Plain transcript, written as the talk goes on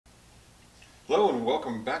Hello and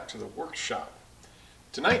welcome back to the workshop.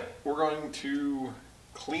 Tonight we're going to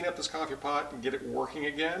clean up this coffee pot and get it working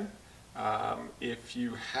again. If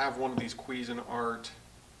you have one of these Cuisinart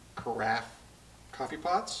Carafe coffee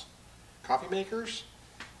pots, coffee makers,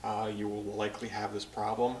 you will likely have this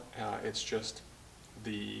problem. It's just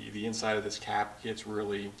the inside of this cap gets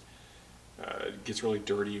really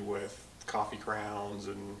dirty with coffee grounds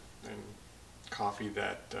and coffee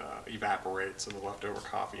that evaporates and the leftover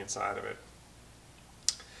coffee inside of it.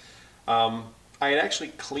 I had actually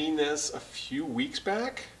cleaned this a few weeks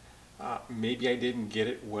back. Maybe I didn't get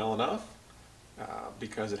it well enough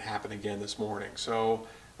because it happened again this morning. So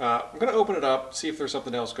I'm going to open it up, see if there's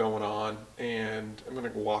something else going on, and I'm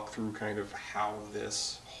going to walk through kind of how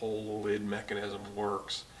this whole lid mechanism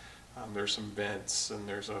works. There's some vents and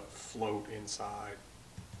there's a float inside,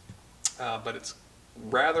 but it's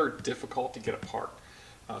rather difficult to get apart.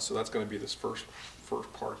 So that's going to be this first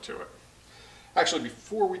part to it. Actually,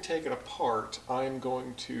 before we take it apart, I'm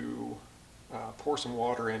going to pour some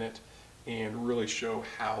water in it and really show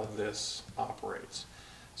how this operates.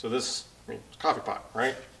 So this, it's a coffee pot,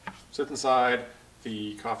 right? Sits inside,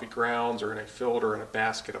 the coffee grounds are in a filter in a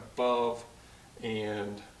basket above,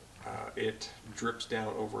 and it drips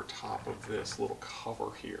down over top of this little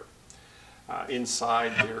cover here.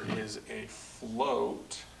 Inside there is a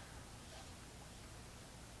float,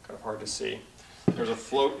 kind of hard to see. There's a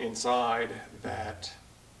float inside that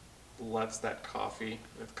lets the coffee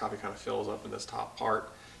kind of fills up in this top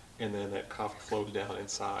part, and then that coffee flows down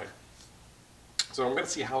inside. So I'm going to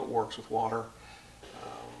see how it works with water,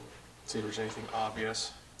 see if there's anything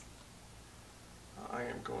obvious. I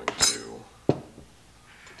am going to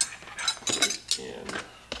put it in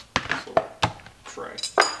this little tray.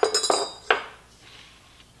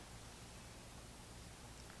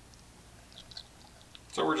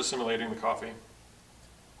 So we're just simulating the coffee.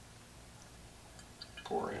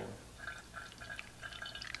 Pour in.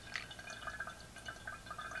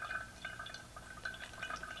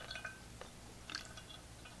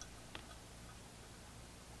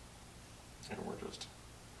 And we're just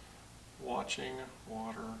watching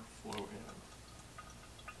water flow in.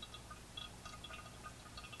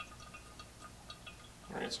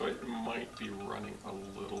 Alright, so it might be running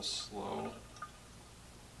a little slow.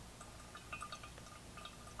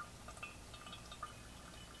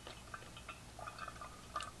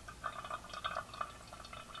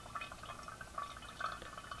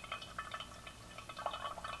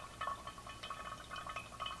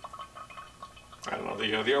 I don't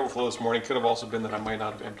know, the overflow this morning could have also been that I might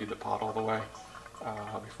not have emptied the pot all the way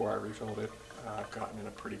before I refilled it. I've gotten in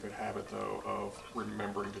a pretty good habit though of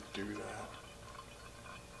remembering to do that.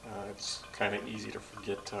 It's kind of easy to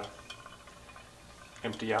forget to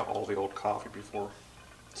empty out all the old coffee before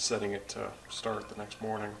setting it to start the next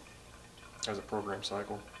morning as a program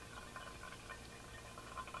cycle.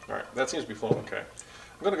 Alright, that seems to be flowing okay.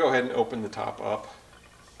 I'm going to go ahead and open the top up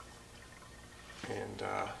and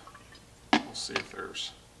we'll see if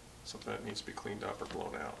there's something that needs to be cleaned up or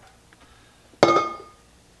blown out.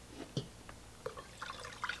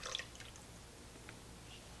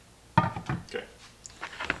 Okay.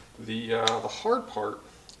 The hard part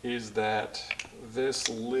is that this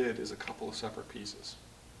lid is a couple of separate pieces.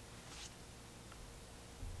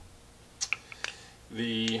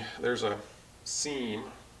 There's a seam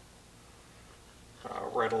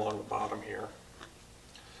right along the bottom here,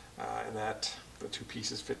 and that the two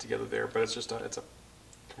pieces fit together there, but it's a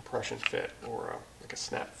compression fit or like a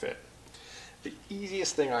snap fit. The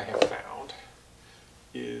easiest thing I have found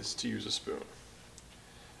is to use a spoon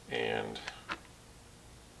and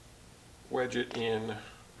wedge it in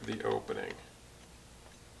the opening.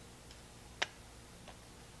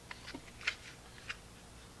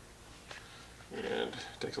 And it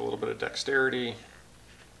takes a little bit of dexterity.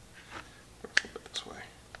 Put it a little bit this way.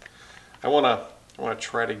 I want to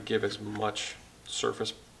try to give as much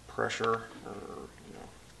surface pressure, or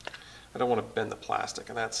I don't want to bend the plastic,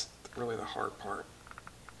 and that's really the hard part.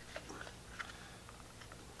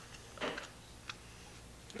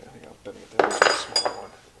 Yeah, I think I'll bend it down to a small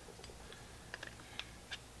one.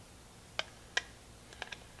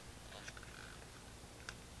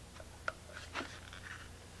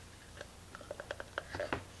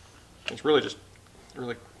 It's really just, you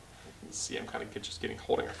can see I'm kind of just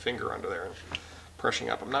holding a finger under there and pressing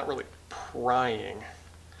up. I'm not really prying,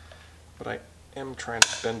 but I am trying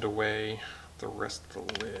to bend away the rest of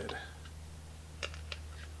the lid.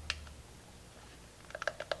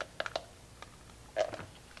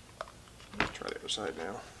 Let's try the other side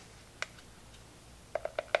now.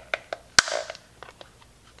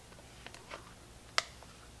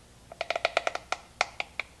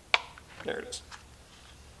 There it is.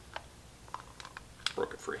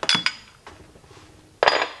 Broke it free.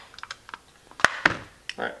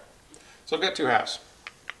 Alright, so I've got two halves.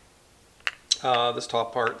 This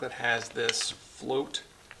top part that has this float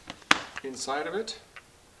inside of it.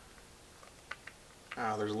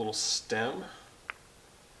 There's a little stem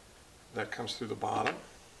that comes through the bottom.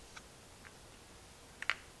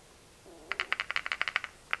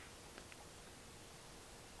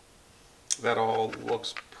 That all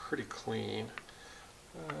looks pretty clean.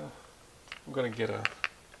 I'm going to get a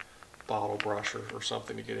bottle brush or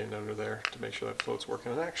something to get in under there to make sure that float's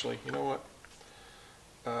working. And actually, you know what?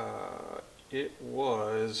 It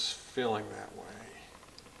was filling that way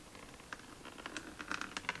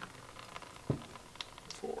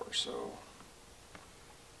before, so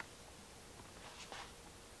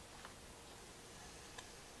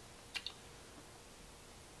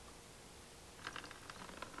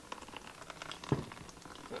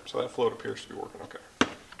that float appears to be working okay.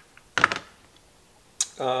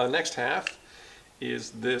 Next half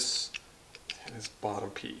is this bottom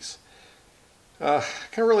piece. Kind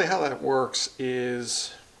of really how that works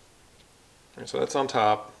is, so that's on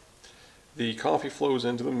top. The coffee flows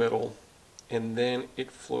into the middle, and then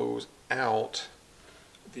it flows out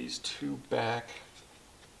these two back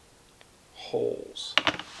holes.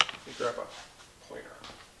 Let me grab a pointer.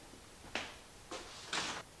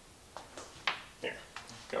 Here,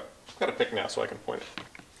 got a pick now so I can point it.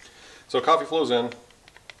 So coffee flows in,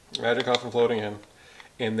 imagine coffee floating in,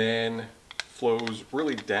 and then flows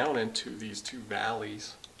really down into these two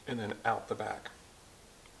valleys and then out the back.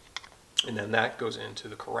 And then that goes into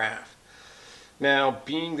the carafe. Now,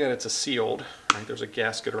 being that it's a sealed, right, there's a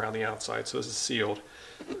gasket around the outside, so this is sealed,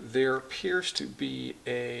 there appears to be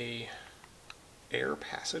a air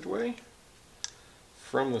passageway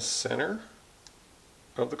from the center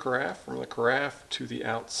of the carafe, from the carafe to the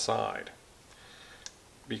outside.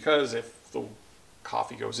 Because if the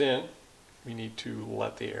coffee goes in, we need to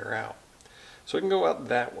let the air out. So it can go out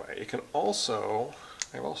that way. It can also,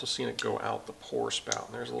 I've also seen it go out the pour spout,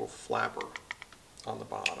 and there's a little flapper on the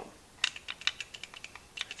bottom.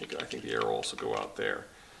 I think the air will also go out there.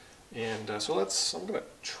 And so I'm going to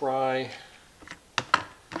try,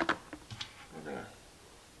 we're going to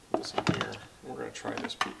put this in here, and we're going to try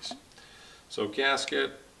this piece. So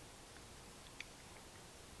gasket,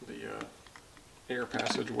 the air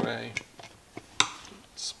passageway,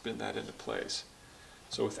 spin that into place.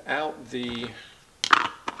 So without the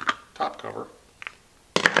top cover,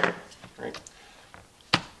 right,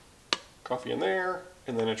 coffee in there,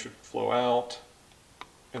 and then it should flow out,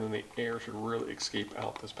 and then the air should really escape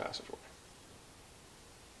out this passageway.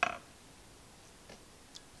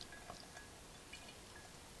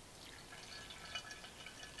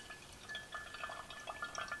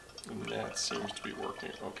 And that seems to be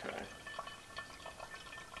working okay.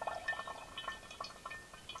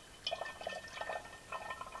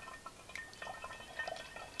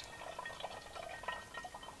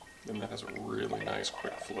 And that has a really nice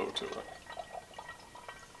quick flow to it.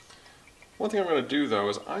 One thing I'm going to do though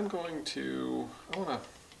is I want to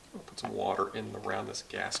put some water in around this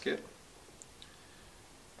gasket.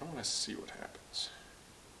 I want to see what happens.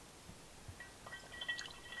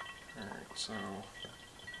 Alright, so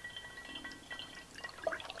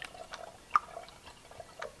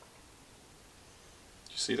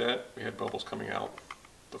you see that? We had bubbles coming out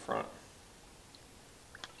the front.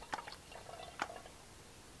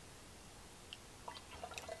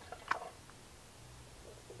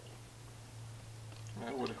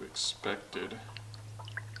 I would have expected.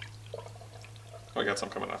 Oh, I got some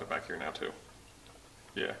coming off it back here now too.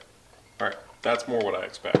 Yeah. Alright, that's more what I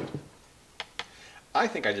expect. I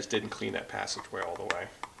think I just didn't clean that passageway all the way.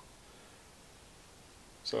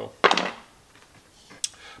 So, but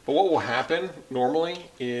what will happen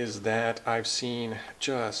normally is that I've seen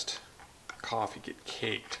just coffee get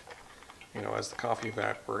caked. You know, as the coffee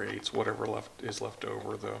evaporates, whatever is left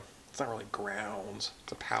over, it's not really grounds,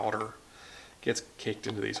 it's a powder, gets caked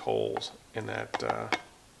into these holes, and that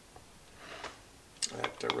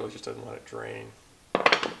really just doesn't let it drain.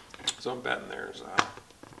 So I'm betting there's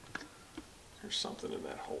something in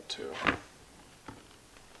that hole too.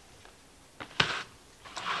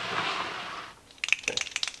 Okay.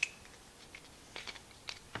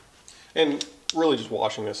 And really just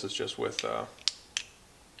washing this is just with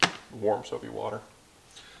warm soapy water.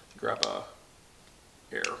 Grab a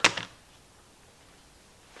air.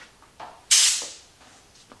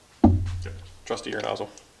 Good. Trusty air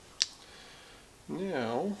nozzle.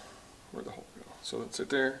 Now, where'd the hole go? So let's sit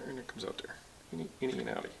there and it comes out there. Innie and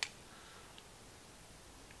outie.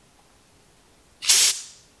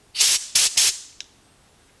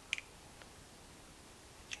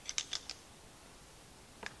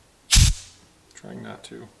 Trying not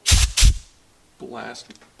to blast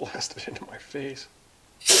it into my face.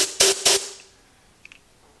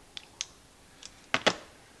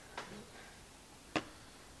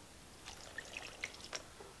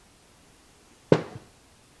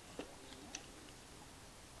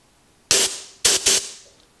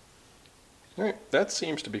 All right, that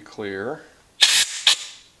seems to be clear.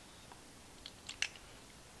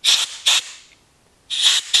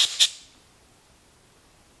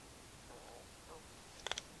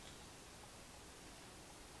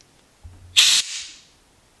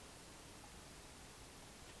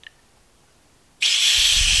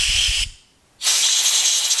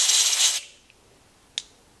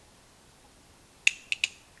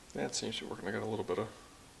 That seems to be working. I got a little bit of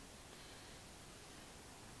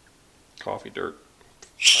coffee dirt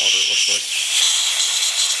powder, it looks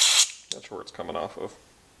like. That's where it's coming off of.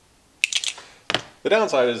 The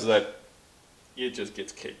downside is that it just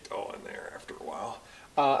gets caked all in there after a while.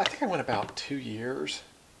 I think I went about 2 years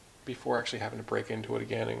before actually having to break into it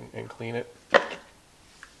again and clean it.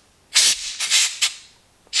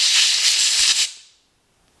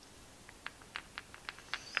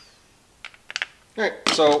 Alright,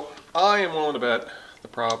 so I am willing to bet the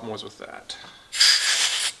problem was with that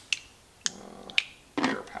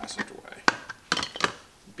air passageway.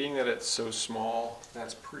 Being that it's so small,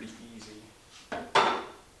 that's pretty easy to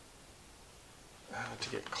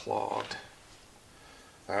get clogged.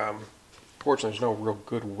 Fortunately, there's no real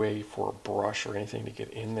good way for a brush or anything to get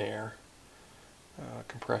in there.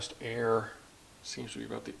 Compressed air seems to be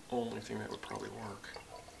about the only thing that would probably work.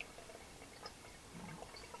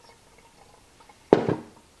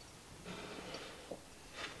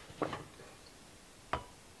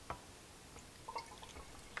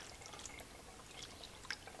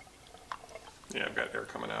 Yeah, I've got air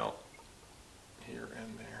coming out here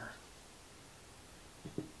and there.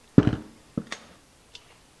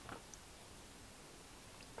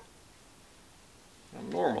 Now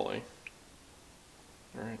normally,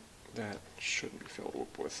 all right, that shouldn't be filled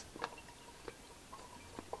up with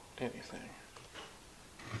anything.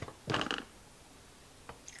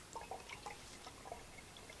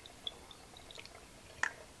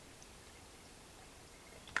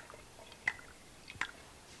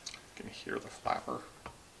 You can hear the flapper.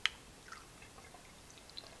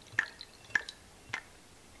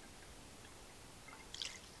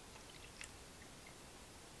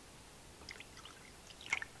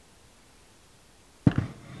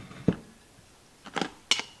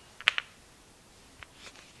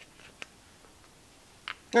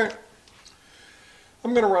 All right,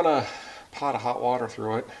 I'm going to run a pot of hot water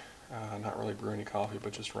through it. Not really brew any coffee,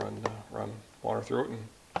 but just run water through it and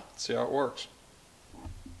see how it works.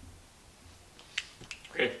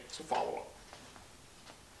 Okay, so follow up.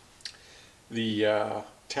 The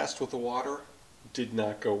test with the water did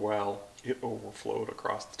not go well. It overflowed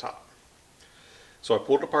across the top. So I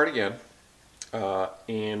pulled it apart again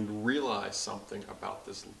and realized something about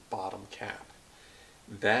this bottom cap.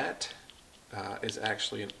 That is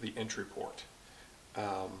actually the entry port.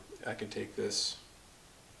 I can take this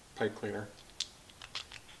pipe cleaner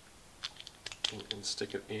and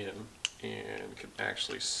stick it in and can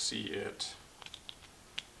actually see it.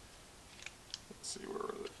 Let's see,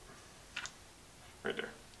 where is it? Right there.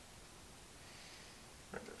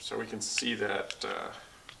 Right there. So we can see that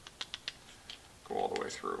go all the way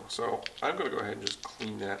through. So I'm going to go ahead and just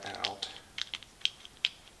clean that out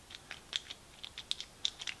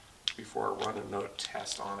before I run another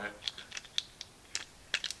test on it.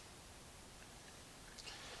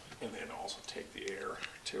 And then also take the air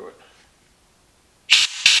to it.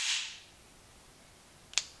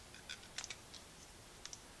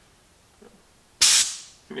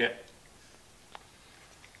 Yeah.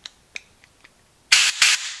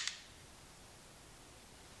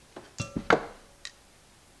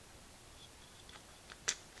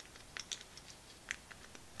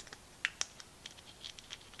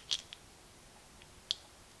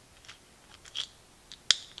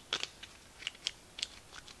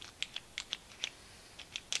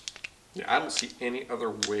 Yeah, I don't see any other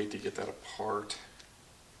way to get that apart.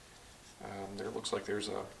 There looks like there's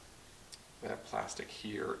that plastic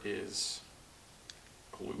here is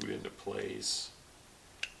glued into place.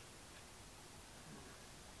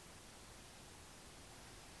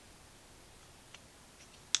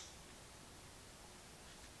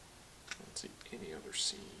 I don't see any other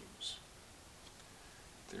seams.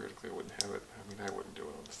 Theoretically, I wouldn't have it. I mean, I wouldn't do it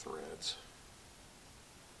on the threads.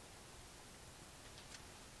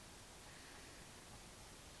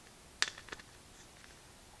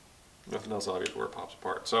 Nothing else obvious where it pops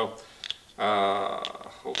apart. So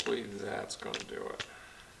hopefully that's going to do it.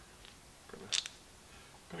 I'm going to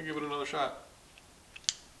Gonna give it another shot.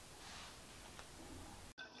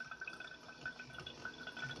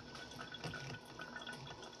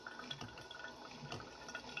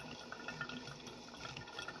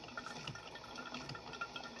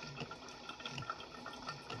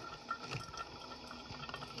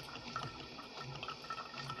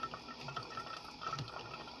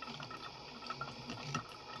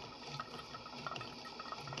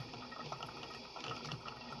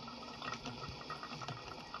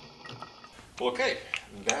 Well, okay,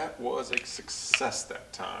 that was a success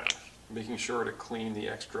that time. Making sure to clean the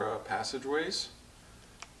extra passageways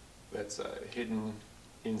that's hidden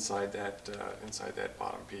inside that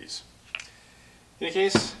bottom piece. In any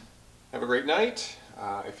case, have a great night.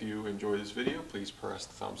 If you enjoyed this video, please press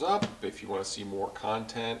the thumbs up. If you want to see more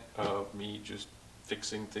content of me just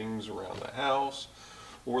fixing things around the house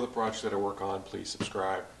or the projects that I work on, please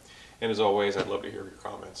subscribe. And as always, I'd love to hear your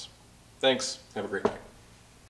comments. Thanks. Have a great night.